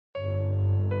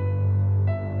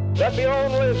that the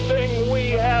only thing we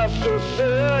have to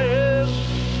fear is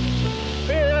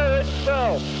fear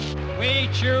itself. We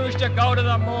choose to go to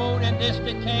the moon in this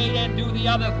decade and do the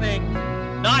other things,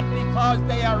 not because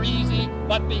they are easy,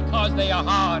 but because they are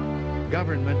hard.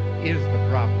 Government is the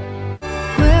problem.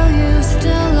 Will you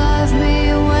still love me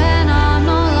when I'm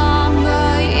no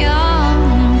longer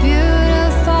young and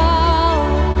beautiful?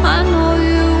 I know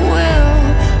you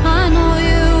will, I know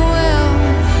you will,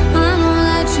 I know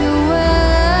that you will.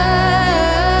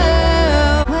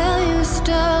 Will you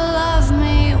still love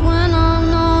me when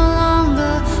I'm no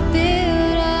longer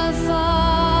beautiful?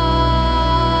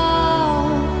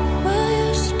 Will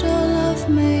you still love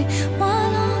me when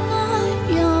I'm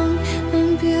not young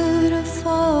and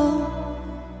beautiful?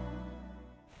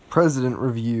 President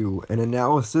Review, an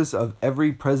analysis of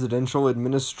every presidential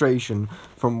administration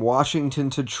from Washington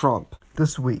to Trump.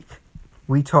 This week,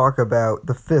 we talk about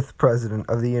the fifth president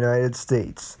of the United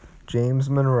States, James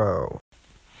Monroe.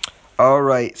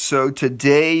 Alright, so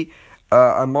today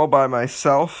I'm all by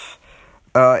myself,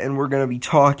 and we're going to be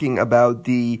talking about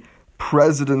the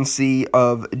presidency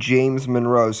of James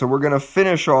Monroe. So we're going to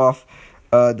finish off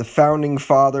the Founding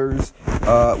Fathers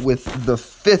with the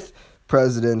fifth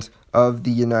president of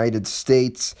the United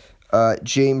States,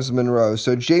 James Monroe.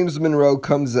 So James Monroe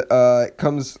comes down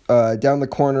the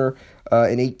corner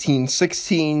in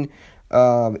 1816.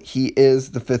 He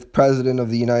is the fifth president of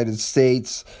the United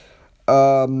States,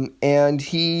 and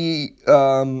he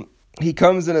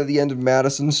comes in at the end of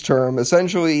Madison's term.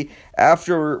 Essentially,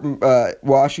 after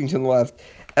Washington left,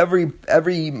 every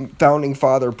founding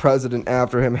father president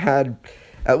after him had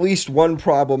at least one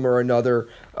problem or another.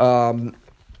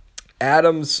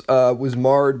 Adams was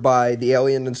marred by the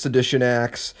Alien and Sedition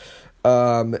Acts.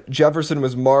 Jefferson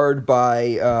was marred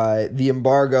by the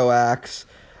Embargo Acts,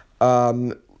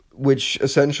 which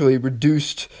essentially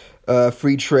reduced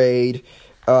free trade.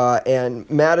 And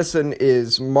Madison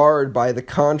is marred by the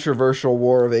controversial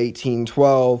War of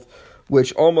 1812,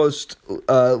 which almost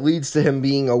leads to him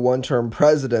being a one-term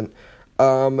president.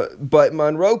 But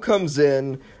Monroe comes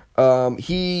in.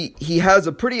 He has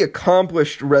a pretty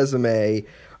accomplished resume.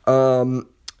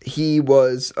 He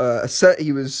was a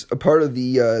part of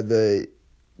he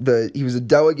was a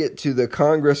delegate to the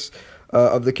Congress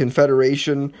of the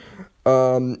Confederation,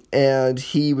 and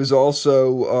he was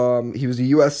also he was a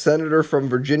U.S. Senator from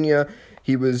Virginia.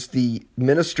 He was the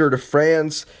minister to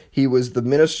France. He was the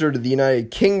minister to the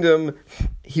United Kingdom.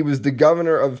 He was the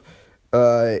governor of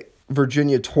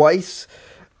Virginia twice.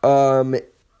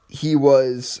 He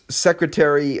was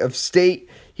Secretary of State.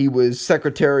 He was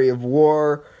Secretary of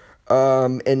War.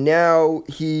 And now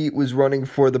he was running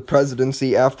for the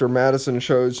presidency after Madison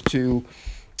chose to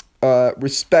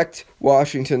respect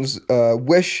Washington's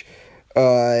wish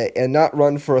and not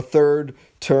run for a third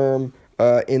term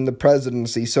in the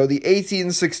presidency. So the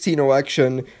 1816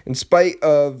 election, in spite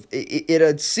of it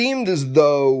had seemed as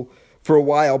though for a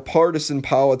while partisan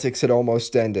politics had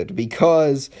almost ended,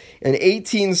 because in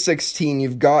 1816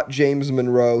 you've got James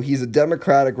Monroe. He's a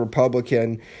Democratic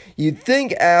Republican. You'd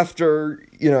think after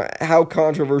how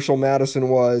controversial Madison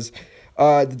was,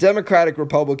 the Democratic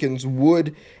Republicans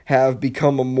would have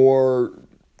become a more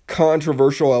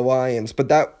controversial alliance, but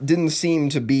that didn't seem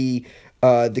to be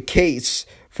the case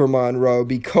for Monroe,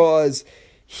 because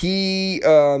he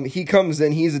comes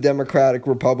in, he's a Democratic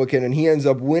Republican, and he ends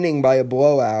up winning by a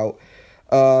blowout.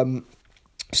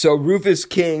 So Rufus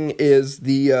King is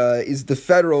the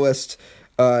Federalist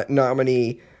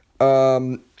nominee,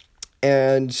 and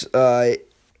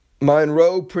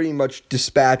Monroe pretty much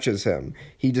dispatches him.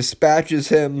 He dispatches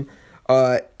him.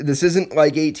 This isn't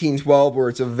like 1812 where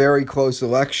it's a very close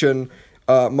election.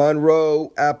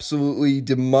 Monroe absolutely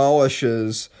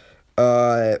demolishes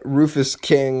Rufus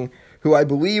King, who I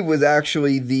believe was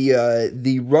actually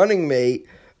the running mate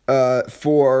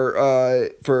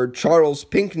for Charles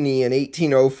Pinckney in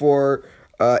 1804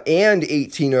 and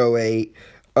 1808.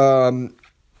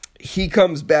 He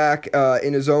comes back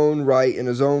in his own right, in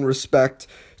his own respect,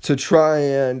 to try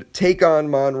and take on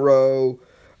Monroe,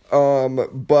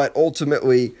 but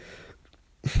ultimately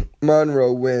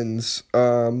Monroe wins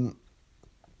by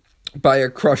a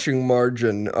crushing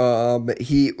margin.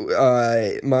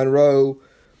 Monroe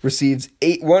receives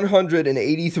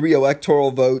 183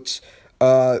 electoral votes.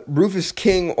 Rufus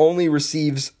King only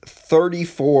receives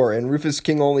 34, and Rufus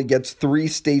King only gets 3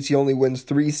 states. He only wins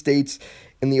 3 states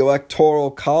in the Electoral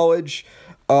College,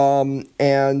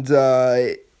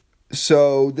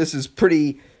 so this is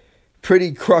pretty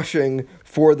crushing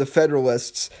for the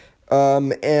Federalists,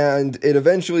 and it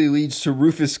eventually leads to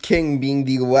Rufus King being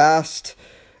the last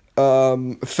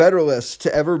Federalist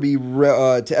to ever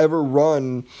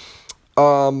run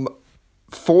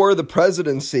for the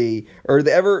presidency, or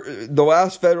the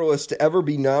last Federalist to ever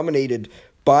be nominated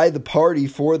by the party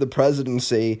for the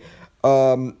presidency,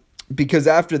 because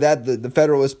after that, the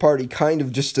Federalist Party kind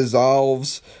of just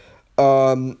dissolves.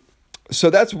 So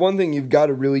that's one thing you've got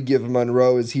to really give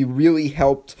Monroe, is he really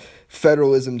helped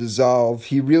federalism dissolve.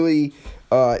 He really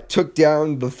took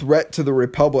down the threat to the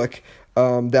republic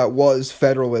that was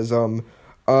federalism.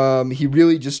 He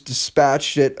really just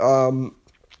dispatched it.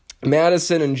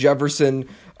 Madison and Jefferson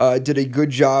did a good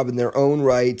job in their own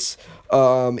rights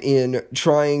in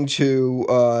trying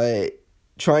to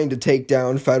take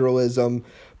down federalism.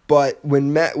 But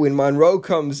when Monroe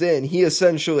comes in, he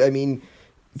essentially,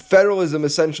 federalism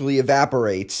essentially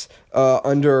evaporates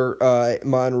under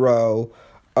Monroe.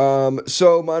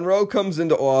 So Monroe comes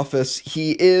into office.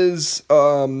 He is,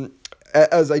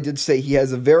 as I did say, he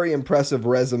has a very impressive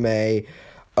resume,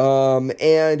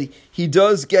 and he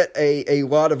does get a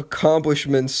lot of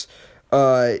accomplishments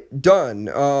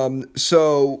done.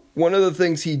 So one of the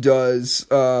things he does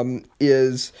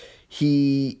is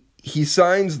he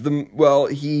signs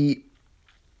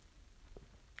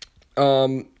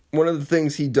one of the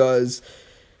things he does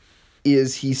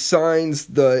is he signs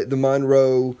the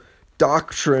Monroe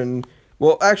Doctrine.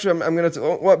 Well, actually, I'm going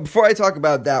to... before I talk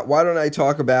about that, why don't I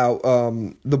talk about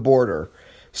the border?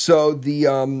 So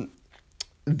the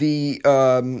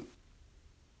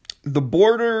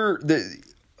border...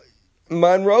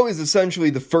 Monroe is essentially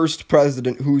the first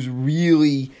president who's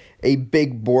really a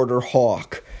big border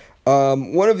hawk.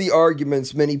 One of the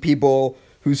arguments many people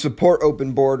who support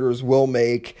open borders will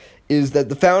make is that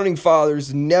the Founding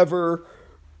Fathers never...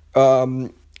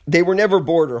 they were never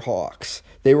border hawks.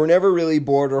 They were never really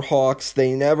border hawks.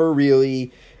 They never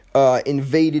really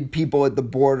invaded people at the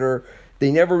border.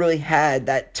 They never really had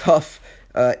that tough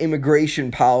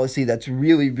immigration policy that's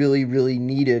really, really, really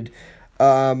needed.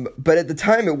 But at the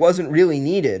time, it wasn't really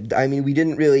needed. We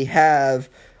didn't really have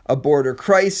a border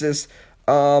crisis.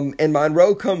 And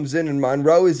Monroe comes in, and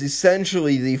Monroe is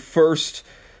essentially the first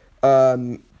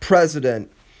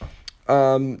president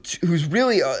who's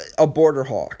really a border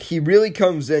hawk. He really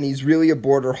comes in, he's really a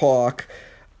border hawk,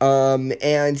 and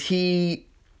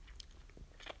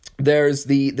there's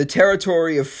the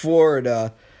territory of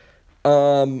Florida,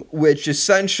 which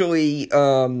essentially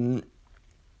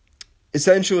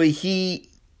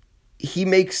he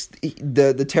makes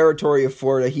the territory of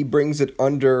Florida, he brings it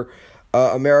under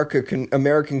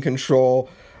American control,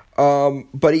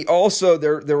 but he also,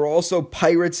 there were also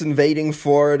pirates invading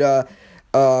Florida,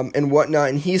 and whatnot,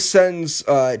 and he sends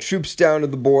troops down to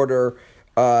the border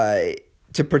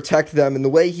to protect them, and the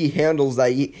way he handles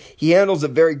that, he handles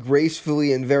it very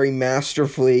gracefully and very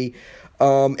masterfully,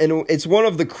 and it's one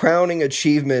of the crowning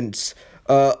achievements,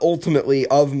 ultimately,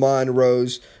 of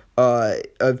Monroe's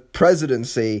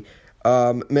presidency,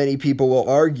 many people will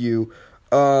argue,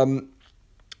 and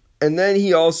then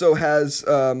he also has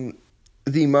the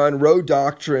Monroe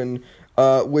Doctrine,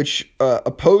 which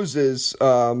opposes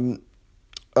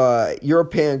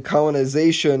European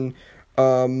colonization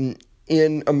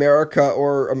in America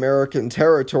or American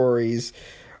territories,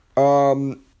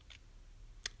 and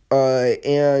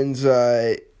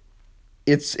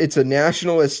it's a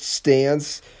nationalist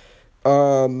stance,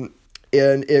 and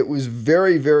it was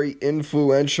very, very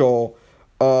influential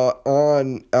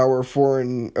on our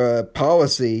foreign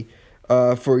policy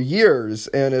for years,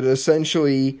 and it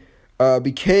essentially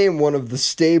became one of the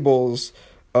staples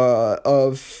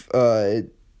of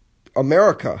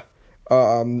America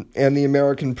and the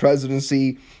American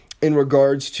presidency in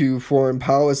regards to foreign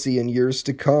policy in years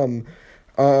to come.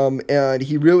 And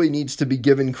he really needs to be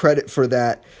given credit for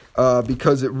that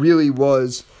because it really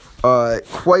was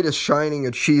quite a shining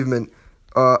achievement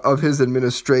of his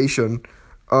administration.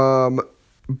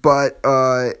 But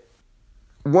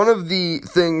one of the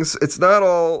things, it's not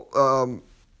all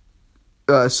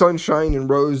sunshine and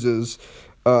roses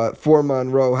for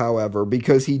Monroe, however,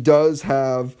 because he does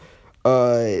have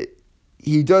the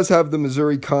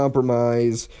Missouri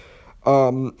Compromise,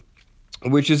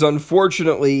 which is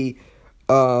unfortunately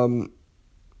a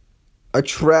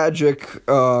tragic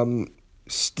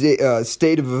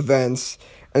state of events,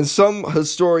 and some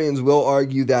historians will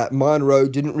argue that Monroe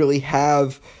didn't really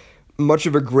have much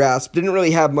of a grasp, didn't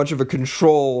really have much of a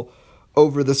control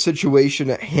over the situation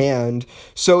at hand.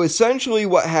 So essentially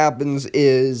what happens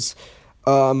is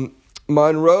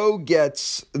Monroe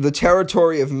gets the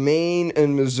territory of Maine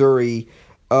and Missouri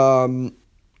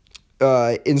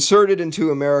inserted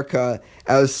into America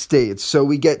as states. So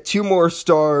we get 2 more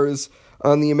stars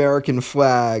on the American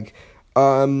flag.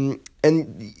 And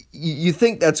you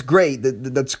think that's great.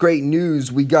 That's great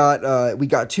news. We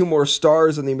got 2 more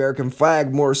stars on the American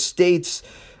flag, more states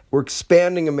were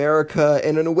expanding America,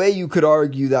 and in a way you could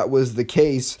argue that was the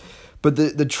case. But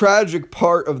the tragic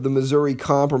part of the Missouri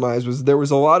Compromise was there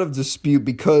was a lot of dispute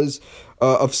because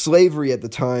of slavery at the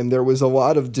time. There was a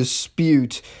lot of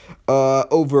dispute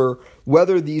over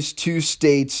whether these two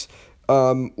states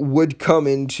would come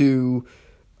into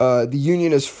the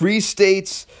Union as free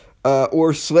states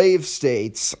or slave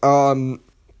states.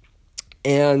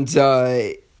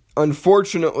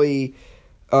 Unfortunately,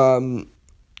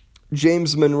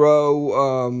 James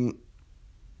Monroe,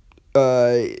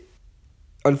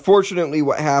 unfortunately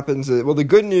what happens is, well, the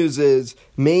good news is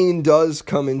Maine does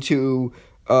come into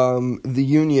the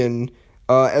Union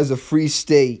as a free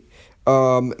state.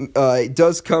 It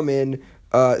does come in.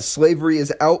 Slavery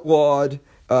is outlawed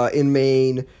in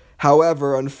Maine.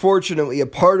 However, unfortunately, a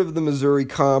part of the Missouri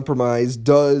Compromise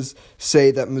does say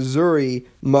that Missouri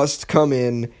must come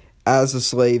in as a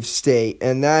slave state,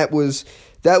 and that was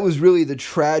really the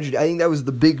tragedy. I think that was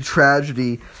the big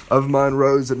tragedy of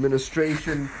Monroe's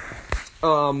administration.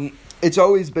 It's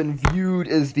always been viewed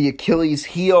as the Achilles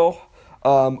heel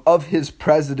of his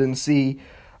presidency,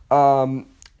 and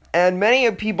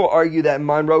many people argue that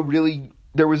Monroe really,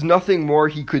 there was nothing more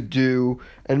he could do,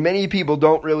 and many people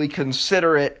don't really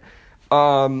consider it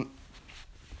a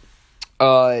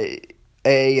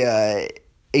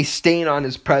stain on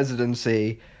his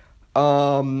presidency.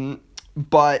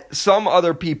 But some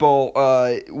other people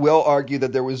will argue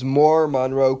that there was more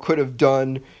Monroe could have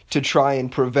done to try and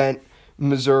prevent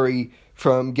Missouri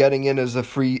from getting in as a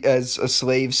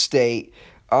slave state.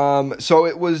 So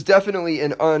it was definitely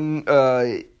an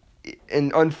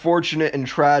unfortunate and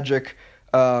tragic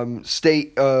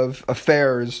state of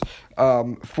affairs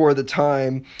for the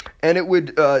time, and it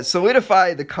would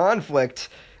solidify the conflict.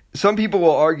 Some people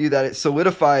will argue that it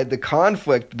solidified the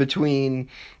conflict between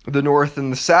the North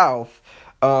and the South,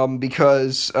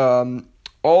 because all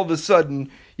of a sudden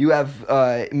you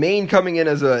have Maine coming in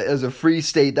as a free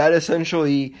state. That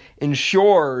essentially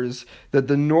ensures that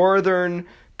the northern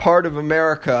part of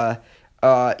America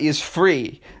is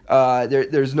free.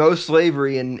 There's no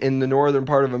slavery in the northern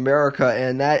part of America,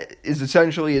 and that is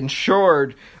essentially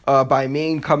ensured by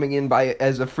Maine coming in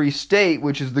as a free state,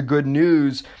 which is the good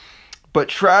news. But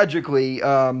tragically,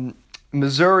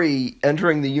 Missouri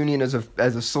entering the Union as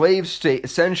a slave state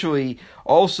essentially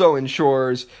also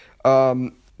ensures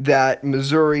that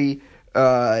Missouri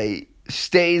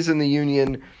stays in the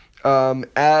Union,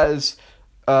 as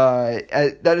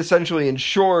that essentially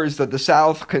ensures that the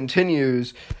South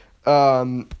continues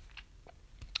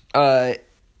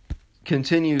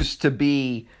to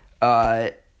be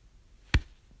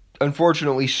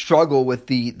unfortunately struggle with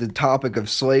the topic of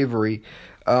slavery.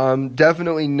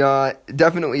 Definitely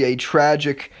a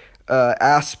tragic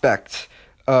aspect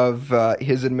of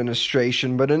his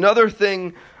administration. But another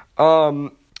thing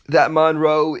that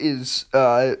Monroe is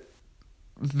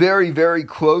very, very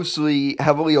closely,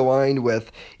 heavily aligned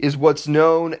with is what's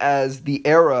known as the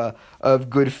era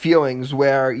of good feelings,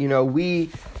 where, you know,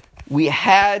 we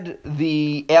had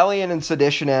the Alien and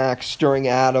Sedition Acts during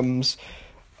Adams.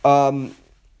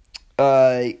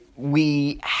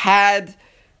 We had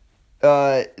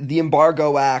the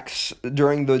Embargo Acts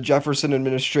during the Jefferson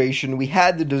administration. We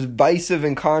had the divisive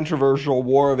and controversial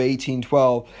War of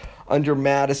 1812 under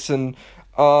Madison.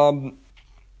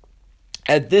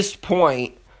 At this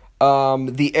point,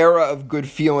 the era of good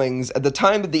feelings, at the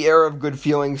time that the era of good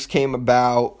feelings came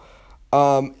about,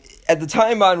 at the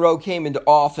time Monroe came into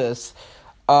office,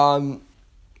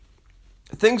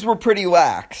 things were pretty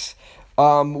lax.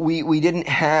 We didn't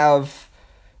have,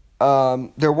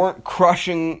 there weren't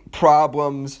crushing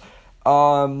problems,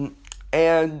 and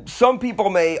some people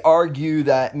may argue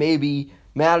that maybe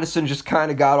Madison just kind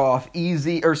of got off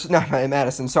easy, or not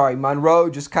Madison, sorry, Monroe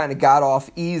just kind of got off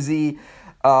easy.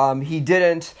 He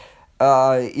didn't,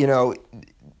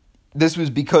 this was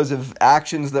because of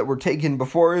actions that were taken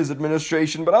before his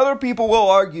administration, but other people will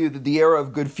argue that the era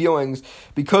of good feelings,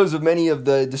 because of many of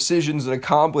the decisions and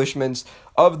accomplishments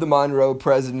of the Monroe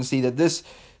presidency, that this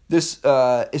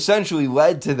essentially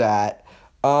led to that.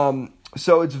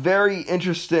 So it's very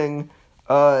interesting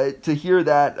to hear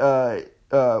that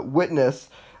witness.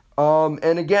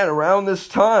 And again, around this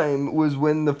time was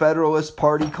when the Federalist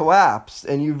Party collapsed,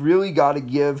 and you've really got to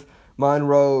give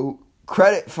Monroe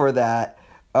credit for that,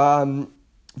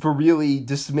 for really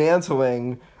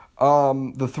dismantling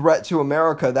the threat to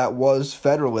America that was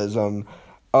federalism.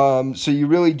 So you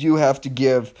really do have to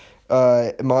give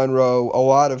Monroe a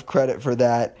lot of credit for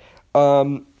that.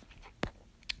 And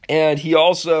he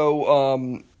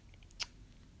also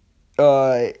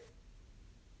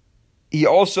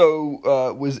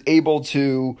was able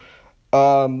to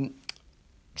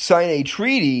sign a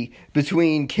treaty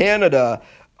between Canada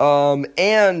and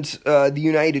the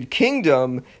United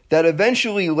Kingdom that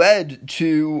eventually led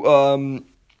to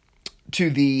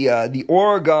the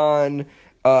Oregon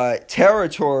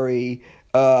territory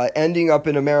ending up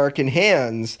in American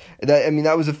hands.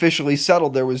 That was officially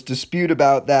settled. There was dispute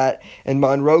about that, and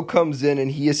Monroe comes in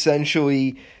and he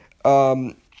essentially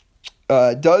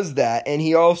does that, and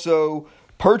he also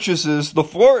purchases the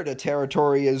Florida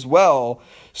territory as well.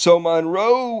 So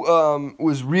Monroe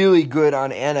was really good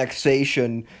on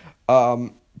annexation.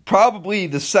 Probably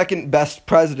the second best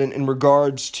president in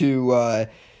regards to that.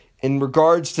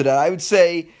 I would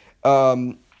say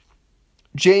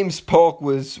James Polk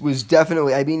was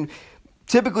definitely.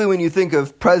 Typically when you think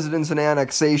of presidents and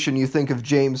annexation, you think of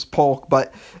James Polk,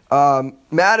 but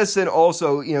Madison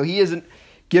also, he isn't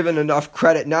given enough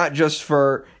credit, not just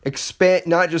for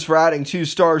adding 2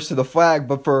 stars to the flag,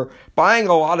 but for buying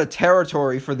a lot of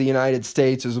territory for the United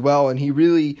States as well, and he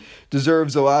really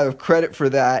deserves a lot of credit for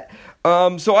that.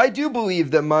 So I do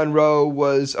believe that Monroe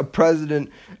was a president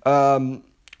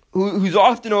who's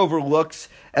often overlooked,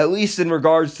 at least in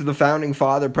regards to the founding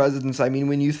father presidents.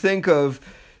 When you think of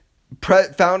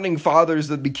founding fathers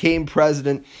that became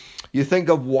president, you think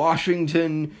of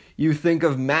Washington, you think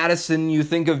of Madison, you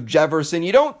think of Jefferson.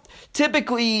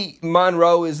 Typically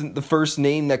Monroe isn't the first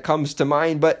name that comes to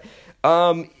mind, but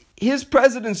his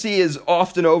presidency is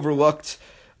often overlooked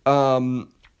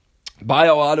by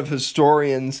a lot of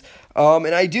historians.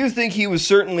 And I do think he was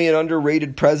certainly an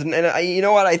underrated president. And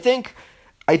I think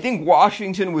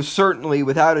Washington was certainly,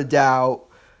 without a doubt,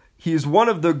 he's one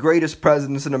of the greatest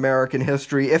presidents in American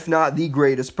history, if not the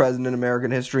greatest president in American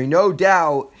history. No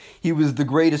doubt he was the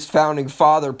greatest founding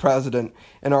father president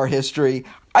in our history.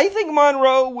 I think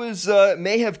Monroe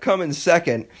may have come in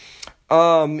second.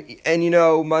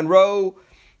 Monroe,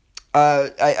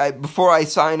 before I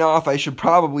sign off, I should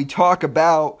probably talk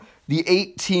about the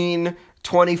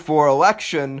 1824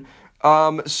 election.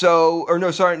 Not the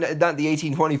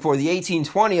 1824, the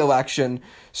 1820 election.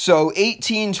 So in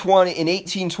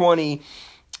 1820,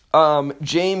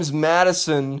 James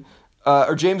Madison,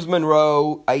 or James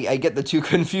Monroe, I get the two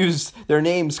confused, their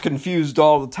names confused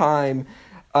all the time.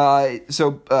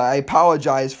 So I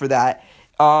apologize for that.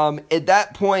 At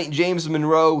that point, James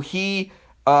Monroe, people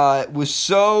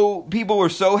were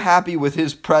so happy with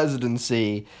his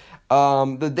presidency,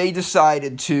 that they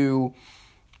decided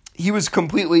he was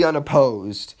completely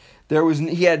unopposed.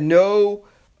 He had no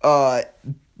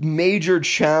major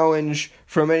challenge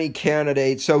from any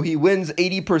candidate, so he wins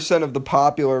 80% of the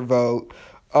popular vote,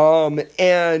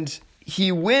 and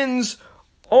he wins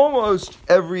almost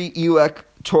every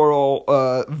electoral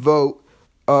vote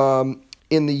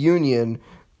in the Union.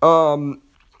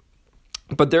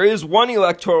 But there is one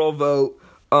electoral vote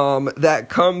that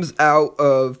comes out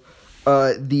of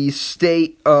the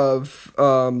state of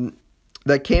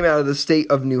that came out of the state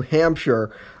of New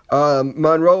Hampshire.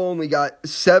 Monroe only got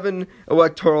 7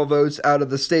 electoral votes out of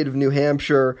the state of New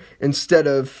Hampshire instead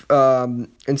of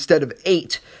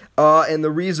 8. And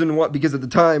the reason because at the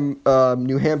time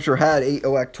New Hampshire had 8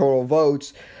 electoral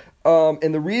votes.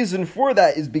 And the reason for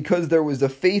that is because there was a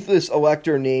faithless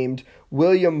elector named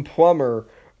William Plummer,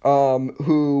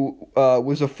 who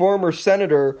was a former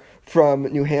senator from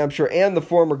New Hampshire and the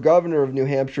former governor of New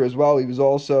Hampshire as well. He was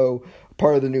also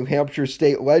part of the New Hampshire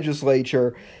state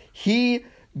legislature. He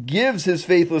gives his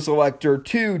faithless elector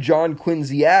to John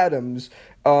Quincy Adams,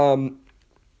 who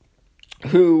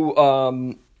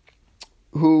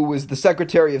was the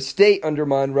Secretary of State under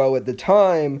Monroe at the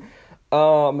time.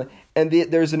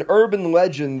 There's an urban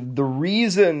legend. The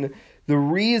reason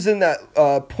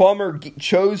that Plummer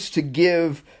chose to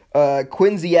give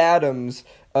Quincy Adams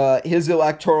his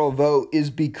electoral vote is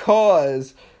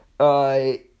because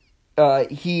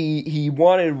he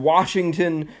wanted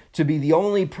Washington to be the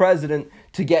only president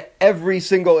to get every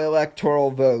single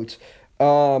electoral vote. He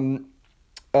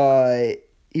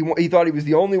thought he was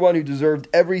the only one who deserved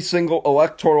every single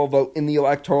electoral vote in the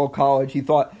Electoral College. He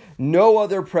thought no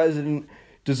other president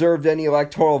deserved any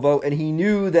electoral vote, and he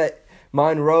knew that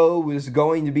Monroe was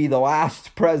going to be the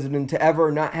last president to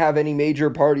ever not have any major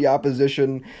party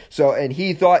opposition. And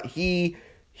he thought he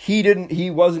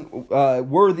wasn't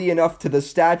worthy enough to the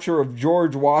stature of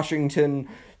George Washington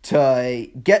to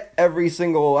get every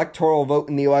single electoral vote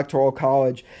in the Electoral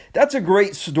College. That's a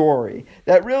great story.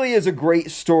 That really is a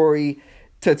great story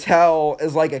to tell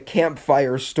as like a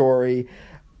campfire story.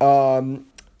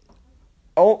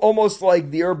 Almost like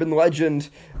the urban legend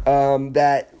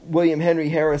that William Henry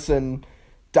Harrison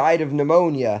died of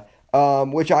pneumonia,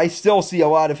 which I still see a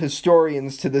lot of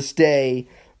historians to this day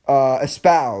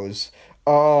espouse.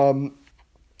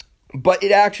 But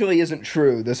it actually isn't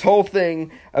true. This whole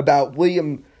thing about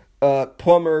William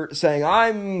Plummer saying,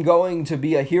 I'm going to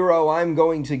be a hero, I'm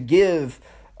going to give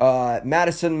I'm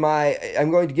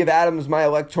going to give Adams my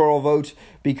electoral vote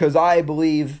because I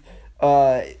believe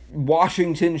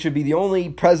Washington should be the only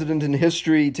president in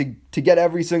history to get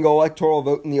every single electoral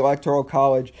vote in the Electoral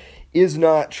College is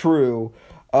not true.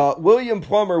 William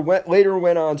Plummer later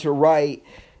went on to write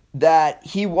that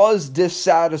he was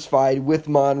dissatisfied with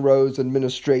Monroe's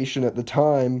administration at the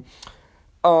time.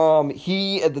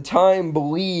 He at the time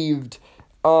believed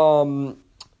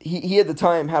he at the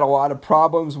time had a lot of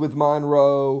problems with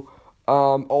Monroe, a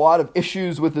lot of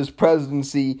issues with his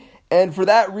presidency, and for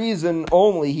that reason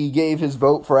only he gave his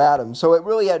vote for Adams. So it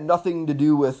really had nothing to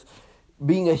do with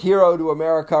being a hero to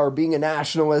America or being a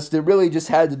nationalist. It really just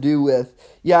had to do with,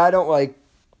 I don't like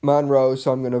Monroe,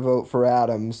 so I'm going to vote for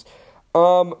Adams.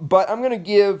 But I'm going to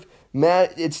give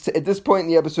at this point in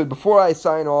the episode, before I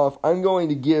sign off, I'm going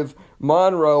to give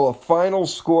Monroe a final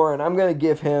score, and I'm going to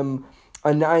give him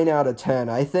a 9 out of 10.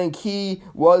 I think he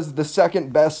was the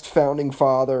second best founding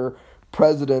father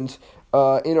president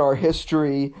in our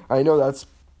history. I know that's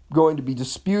going to be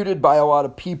disputed by a lot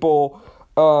of people,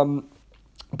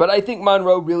 but I think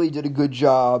Monroe really did a good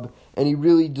job, and he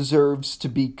really deserves to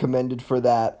be commended for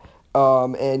that.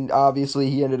 And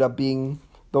obviously he ended up being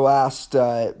the last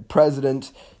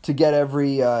president to get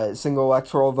every single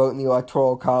electoral vote in the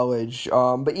Electoral College.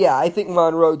 But yeah, I think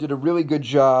Monroe did a really good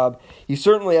job. He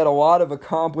certainly had a lot of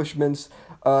accomplishments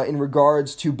in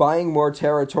regards to buying more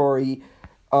territory,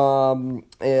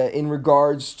 in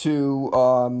regards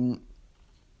to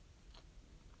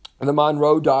the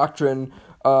Monroe Doctrine.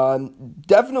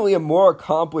 Definitely a more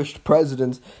accomplished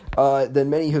president than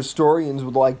many historians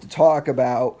would like to talk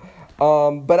about.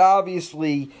 But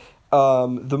obviously,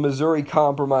 the Missouri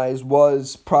Compromise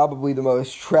was probably the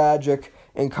most tragic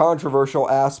and controversial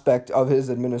aspect of his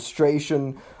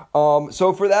administration.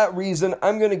 So for that reason,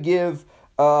 I'm going to give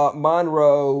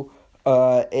Monroe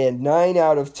a 9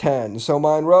 out of 10. So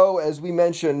Monroe, as we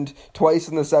mentioned twice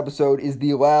in this episode, is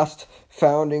the last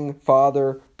founding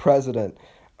father president.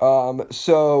 In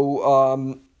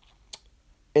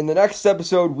the next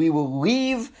episode, we will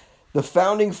leave the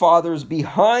founding fathers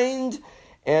behind,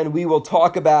 and we will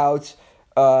talk about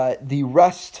the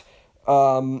rest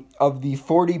of the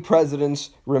 40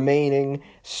 presidents remaining,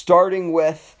 starting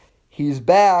with, he's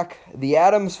back, the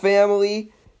Adams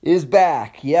family is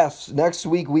back. Yes, next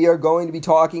week we are going to be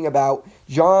talking about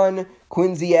John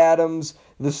Quincy Adams,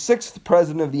 the 6th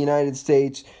president of the United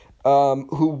States,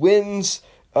 who wins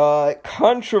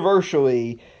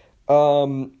controversially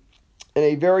in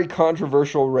a very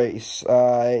controversial race.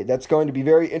 That's going to be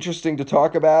very interesting to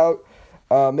talk about.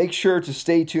 Make sure to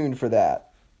stay tuned for that.